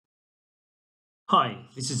Hi,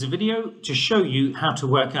 this is a video to show you how to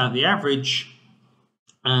work out the average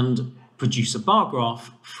and produce a bar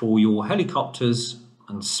graph for your helicopters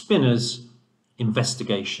and spinners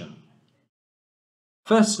investigation.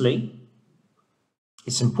 Firstly,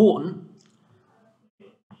 it's important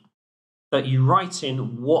that you write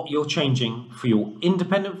in what you're changing for your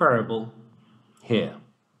independent variable here.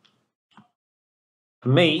 For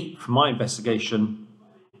me, for my investigation,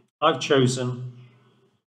 I've chosen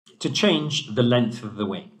to change the length of the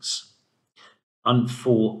wings. And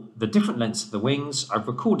for the different lengths of the wings, I've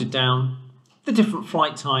recorded down the different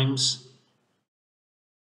flight times.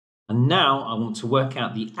 And now I want to work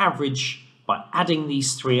out the average by adding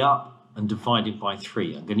these three up and dividing by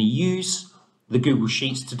 3. I'm going to use the Google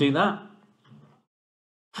Sheets to do that.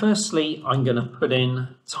 Firstly, I'm going to put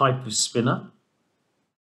in type of spinner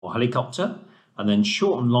or helicopter and then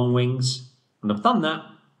short and long wings. When I've done that,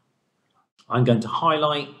 I'm going to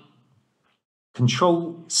highlight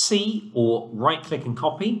Control C or right click and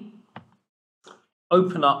copy,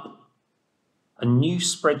 open up a new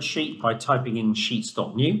spreadsheet by typing in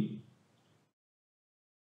sheets.new.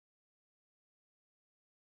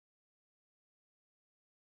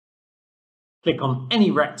 Click on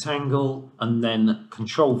any rectangle and then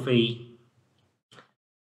Control V.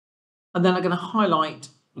 And then I'm going to highlight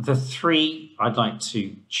the 3 I'd like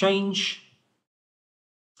to change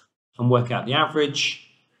and work out the average.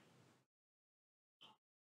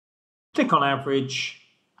 Click on average,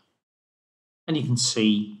 and you can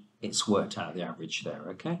see it's worked out the average there,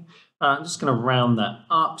 okay? I'm just going to round that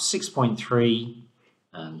up, 6.3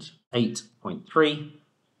 and 8.3.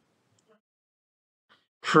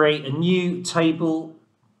 Create a new table,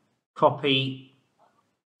 copy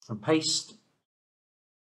and paste.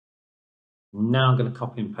 Now I'm going to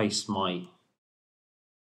copy and paste my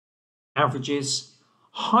averages,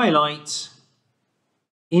 highlight,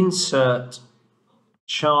 insert,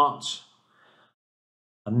 chart,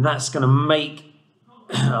 and that's going to make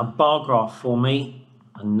a bar graph for me.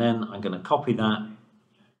 And then I'm going to copy that,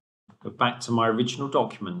 go back to my original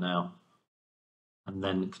document now, and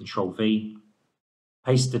then Control V,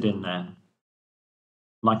 paste it in there.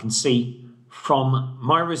 And I can see from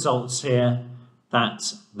my results here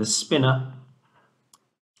that the spinner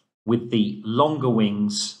with the longer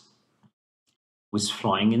wings was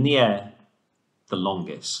flying in the air the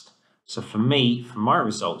longest. So for me, from my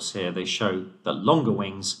results here, they show that longer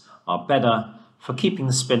wings are better for keeping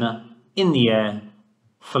the spinner in the air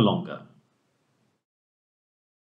for longer.